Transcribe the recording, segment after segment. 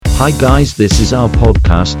Hi guys, this is our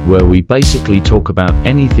podcast where we basically talk about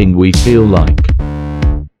anything we feel like.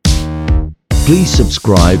 Please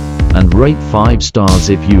subscribe and rate 5 stars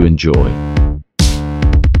if you enjoy.